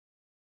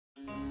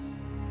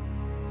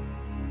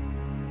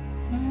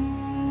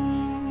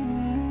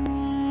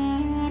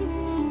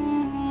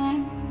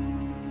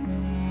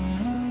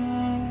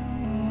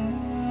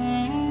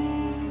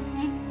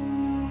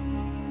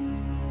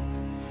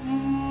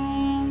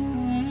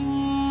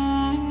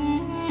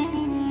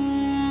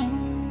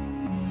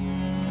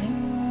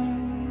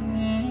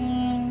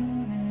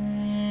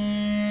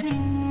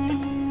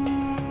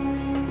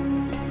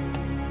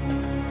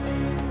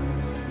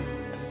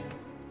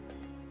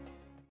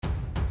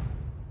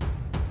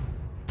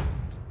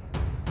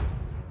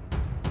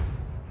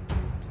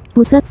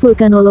Pusat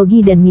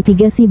Vulkanologi dan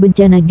Mitigasi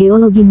Bencana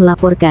Geologi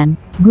melaporkan,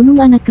 Gunung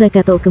Anak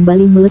Krakatau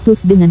kembali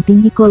meletus dengan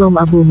tinggi kolom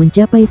abu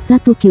mencapai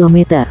 1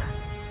 km.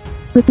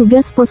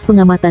 Petugas pos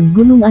pengamatan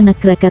Gunung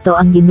Anak Krakatau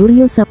Anggi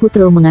Nuryo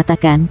Saputro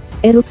mengatakan,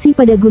 erupsi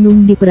pada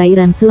gunung di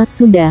perairan Selat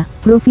Sunda,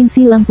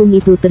 Provinsi Lampung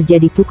itu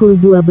terjadi pukul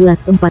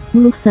 12.41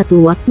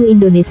 waktu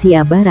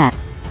Indonesia Barat.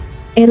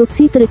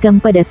 Erupsi terekam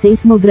pada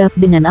seismograf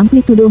dengan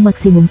amplitudo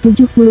maksimum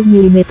 70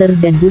 mm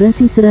dan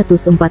durasi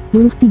 143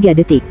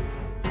 detik.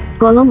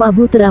 Kolom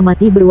abu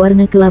teramati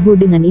berwarna kelabu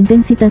dengan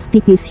intensitas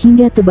tipis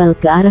hingga tebal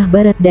ke arah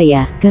barat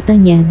daya,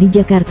 katanya di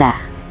Jakarta.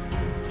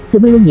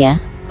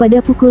 Sebelumnya, pada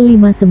pukul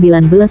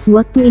 5.19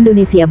 waktu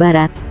Indonesia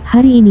Barat,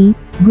 hari ini,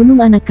 Gunung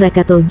Anak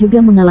Krakatau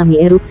juga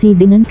mengalami erupsi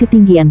dengan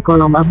ketinggian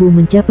kolom abu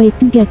mencapai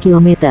 3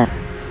 km.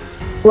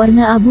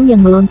 Warna abu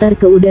yang melontar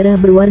ke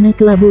udara berwarna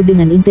kelabu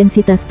dengan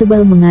intensitas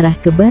tebal mengarah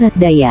ke barat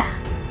daya.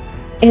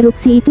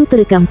 Erupsi itu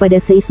terekam pada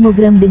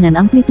seismogram dengan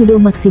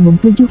amplitudo maksimum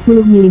 70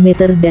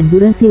 mm dan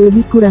durasi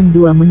lebih kurang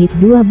 2 menit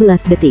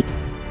 12 detik.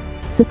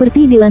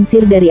 Seperti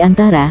dilansir dari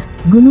Antara,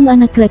 Gunung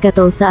Anak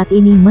Krakatau saat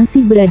ini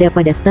masih berada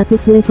pada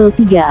status level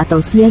 3 atau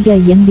siaga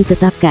yang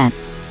ditetapkan.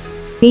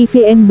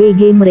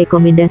 BMkg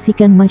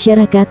merekomendasikan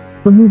masyarakat,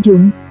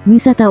 pengunjung,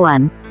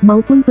 wisatawan,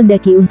 maupun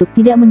pendaki untuk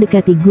tidak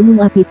mendekati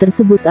gunung api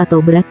tersebut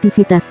atau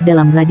beraktivitas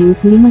dalam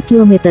radius 5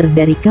 km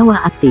dari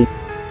kawah aktif.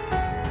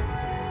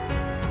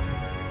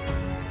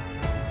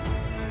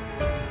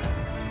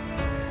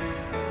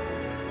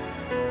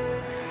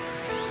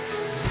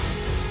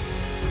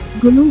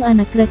 Gunung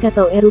Anak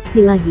Krakatau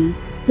erupsi lagi,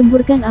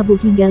 semburkan abu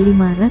hingga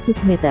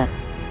 500 meter.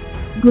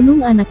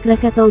 Gunung Anak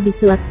Krakatau di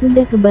Selat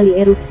Sunda kembali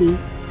erupsi,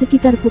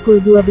 sekitar pukul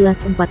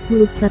 12.41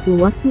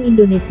 waktu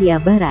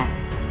Indonesia Barat.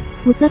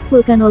 Pusat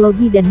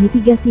Vulkanologi dan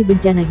Mitigasi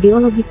Bencana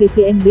Geologi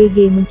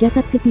 (BPTG)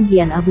 mencatat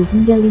ketinggian abu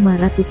hingga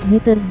 500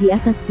 meter di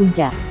atas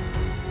puncak.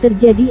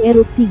 Terjadi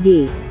erupsi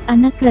G.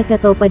 Anak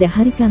Krakatau pada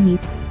hari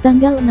Kamis,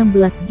 tanggal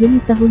 16 Juni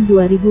tahun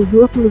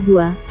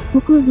 2022.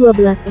 Pukul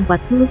 12.41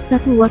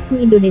 waktu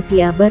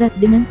Indonesia Barat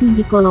dengan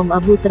tinggi kolom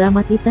abu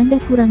teramati tanda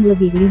kurang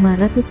lebih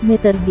 500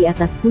 meter di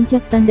atas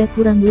puncak tanda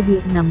kurang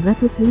lebih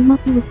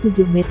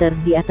 657 meter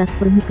di atas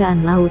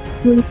permukaan laut,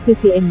 tulis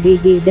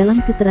BPTG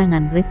dalam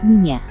keterangan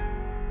resminya.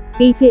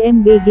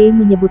 BPTG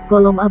menyebut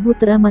kolom abu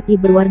teramati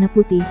berwarna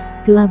putih,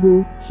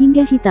 kelabu,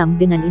 hingga hitam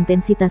dengan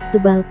intensitas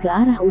tebal ke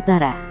arah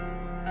utara.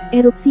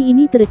 Erupsi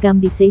ini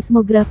terekam di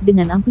seismograf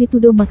dengan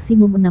amplitudo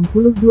maksimum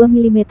 62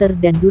 mm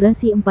dan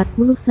durasi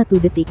 41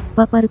 detik,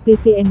 papar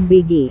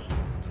BPTG.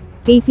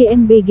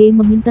 BPTG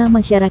meminta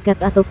masyarakat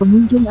atau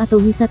pengunjung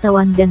atau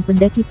wisatawan dan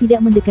pendaki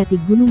tidak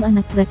mendekati Gunung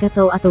Anak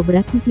Krakatau atau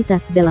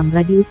beraktivitas dalam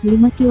radius 5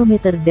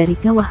 km dari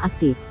kawah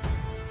aktif.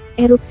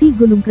 Erupsi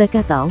Gunung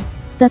Krakatau,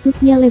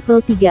 statusnya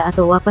level 3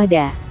 atau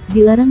Waspada,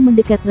 dilarang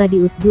mendekat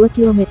radius 2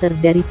 km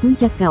dari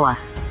puncak kawah.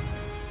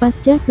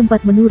 Pasca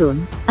sempat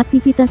menurun,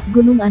 aktivitas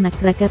Gunung Anak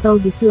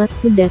Krakatau di Selat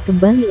Sunda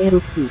kembali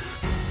erupsi.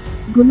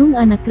 Gunung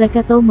Anak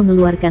Krakatau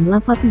mengeluarkan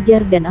lava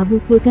pijar dan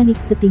abu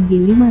vulkanik setinggi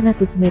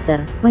 500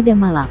 meter pada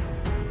malam.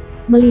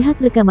 Melihat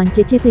rekaman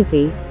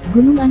cctv,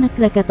 Gunung Anak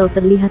Krakatau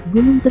terlihat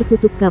gunung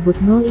tertutup kabut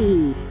 0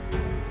 ii.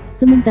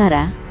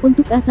 Sementara,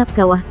 untuk asap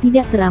kawah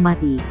tidak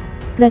teramati.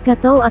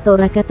 Krakatau atau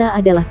Rakata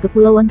adalah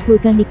kepulauan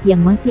vulkanik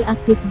yang masih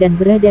aktif dan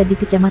berada di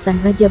Kecamatan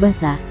Raja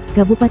Basa,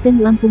 Kabupaten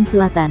Lampung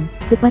Selatan,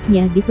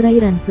 tepatnya di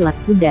perairan Selat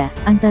Sunda,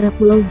 antara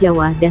Pulau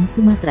Jawa dan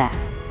Sumatera.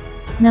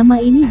 Nama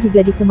ini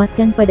juga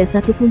disematkan pada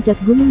satu puncak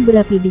gunung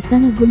berapi di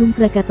sana Gunung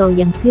Krakatau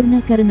yang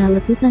sirna karena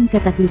letusan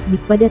kataklismik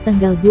pada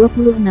tanggal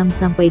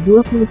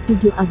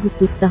 26–27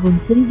 Agustus tahun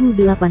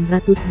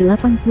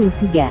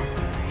 1883.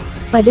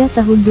 Pada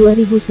tahun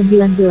 2019,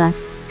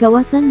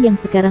 kawasan yang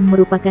sekarang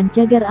merupakan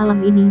cagar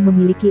alam ini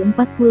memiliki 4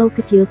 pulau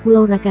kecil: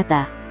 Pulau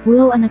Rakata,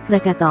 Pulau Anak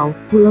Krakatau,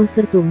 Pulau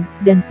Sertung,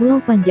 dan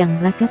Pulau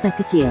Panjang Rakata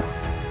Kecil.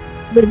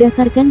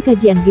 Berdasarkan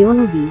kajian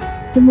geologi,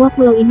 semua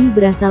pulau ini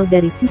berasal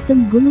dari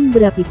sistem gunung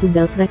berapi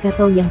tunggal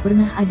Krakatau yang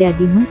pernah ada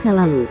di masa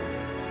lalu.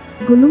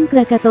 Gunung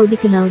Krakatau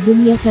dikenal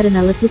dunia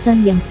karena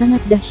letusan yang sangat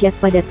dahsyat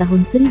pada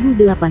tahun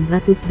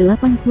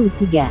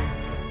 1883.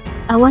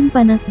 Awan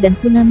panas dan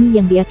tsunami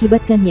yang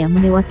diakibatkannya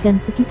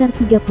menewaskan sekitar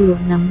 36.000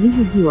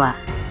 jiwa.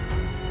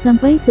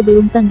 Sampai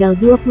sebelum tanggal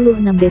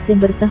 26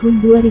 Desember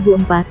tahun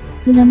 2004,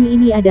 tsunami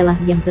ini adalah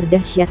yang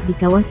terdahsyat di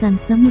kawasan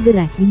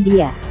Samudera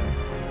Hindia.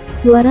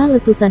 Suara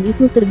letusan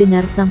itu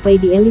terdengar sampai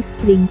di Alice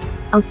Springs,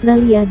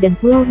 Australia dan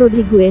Pulau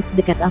Rodriguez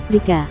dekat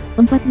Afrika,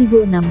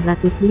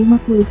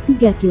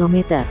 4.653 km.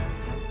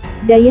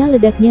 Daya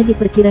ledaknya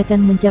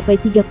diperkirakan mencapai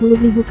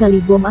 30.000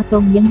 kali bom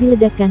atom yang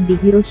diledakkan di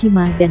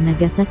Hiroshima dan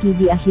Nagasaki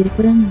di akhir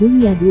Perang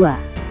Dunia II.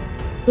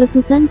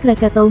 Letusan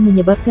Krakatau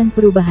menyebabkan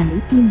perubahan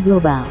iklim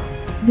global.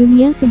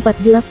 Dunia sempat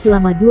gelap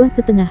selama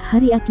 2,5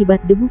 hari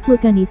akibat debu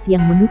vulkanis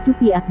yang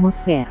menutupi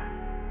atmosfer.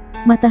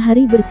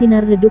 Matahari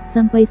bersinar redup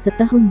sampai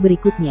setahun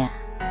berikutnya.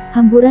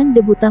 Hamburan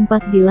debu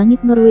tampak di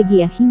langit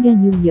Norwegia hingga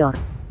New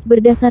York.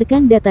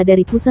 Berdasarkan data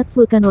dari Pusat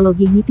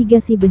Vulkanologi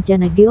Mitigasi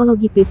Bencana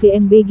Geologi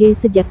 (BPTG)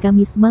 sejak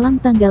Kamis malam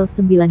tanggal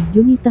 9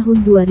 Juni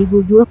tahun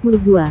 2022,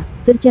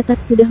 tercatat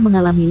sudah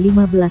mengalami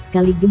 15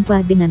 kali gempa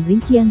dengan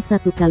rincian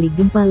 1 kali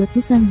gempa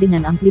letusan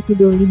dengan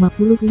amplitudo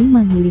 55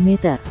 mm.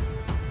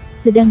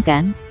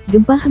 Sedangkan,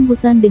 gempa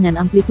hembusan dengan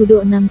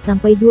amplitudo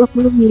 6-20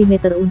 mm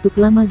untuk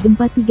lama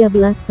gempa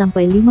 13-56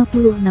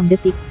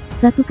 detik,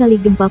 1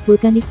 kali gempa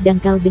vulkanik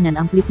dangkal dengan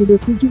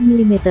amplitudo 7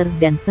 mm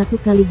dan 1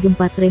 kali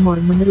gempa tremor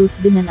menerus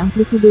dengan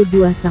amplitudo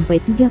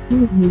 2-30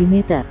 mm.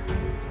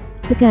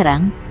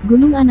 Sekarang,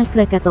 Gunung Anak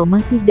Krakatau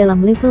masih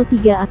dalam level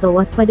 3 atau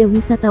waspada,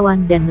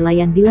 wisatawan dan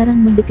nelayan dilarang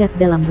mendekat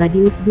dalam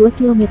radius 2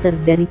 km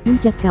dari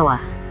puncak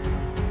kawah.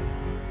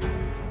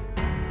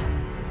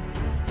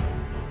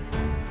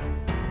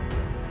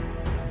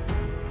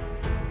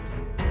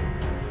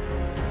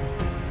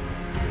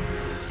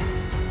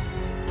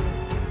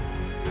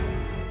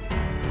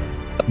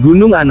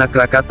 Gunung Anak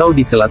Krakatau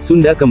di Selat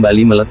Sunda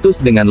kembali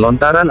meletus dengan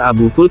lontaran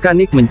abu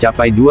vulkanik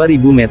mencapai 2000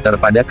 meter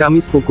pada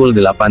Kamis pukul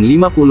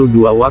 8.52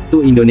 waktu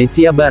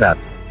Indonesia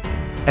Barat.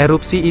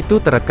 Erupsi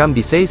itu terekam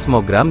di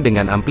seismogram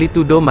dengan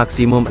amplitudo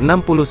maksimum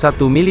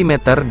 61 mm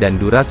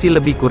dan durasi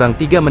lebih kurang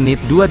 3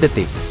 menit 2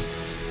 detik.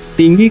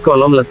 Tinggi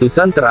kolom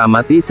letusan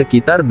teramati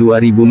sekitar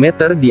 2000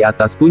 meter di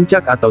atas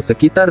puncak atau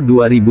sekitar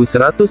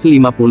 2157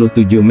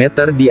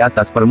 meter di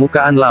atas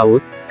permukaan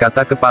laut,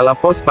 kata Kepala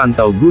Pos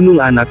Pantau Gunung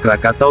Anak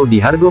Krakatau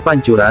di Hargo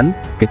Pancuran,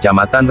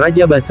 Kecamatan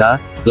Raja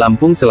Basa,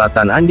 Lampung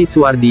Selatan Andi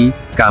Suwardi,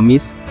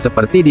 Kamis,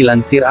 seperti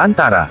dilansir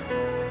Antara.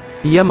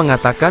 Ia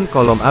mengatakan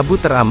kolom abu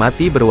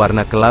teramati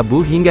berwarna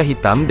kelabu hingga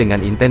hitam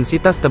dengan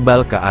intensitas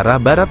tebal ke arah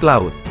barat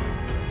laut.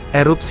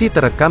 Erupsi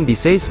terekam di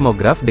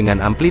seismograf dengan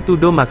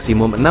amplitudo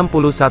maksimum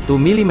 61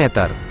 mm.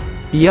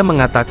 Ia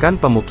mengatakan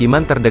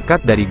pemukiman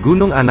terdekat dari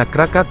Gunung Anak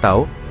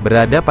Krakatau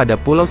berada pada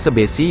Pulau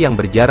Sebesi yang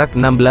berjarak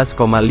 16,5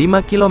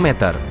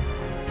 km.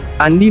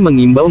 Andi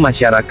mengimbau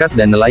masyarakat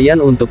dan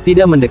nelayan untuk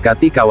tidak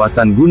mendekati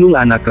kawasan Gunung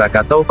Anak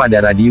Krakatau pada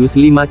radius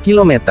 5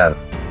 km.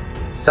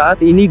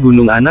 Saat ini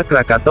Gunung Anak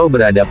Krakatau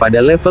berada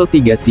pada level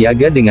 3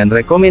 siaga dengan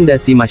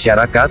rekomendasi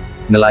masyarakat,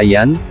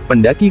 nelayan,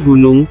 pendaki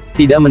gunung,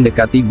 tidak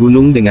mendekati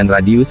gunung dengan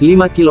radius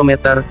 5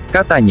 km,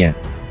 katanya.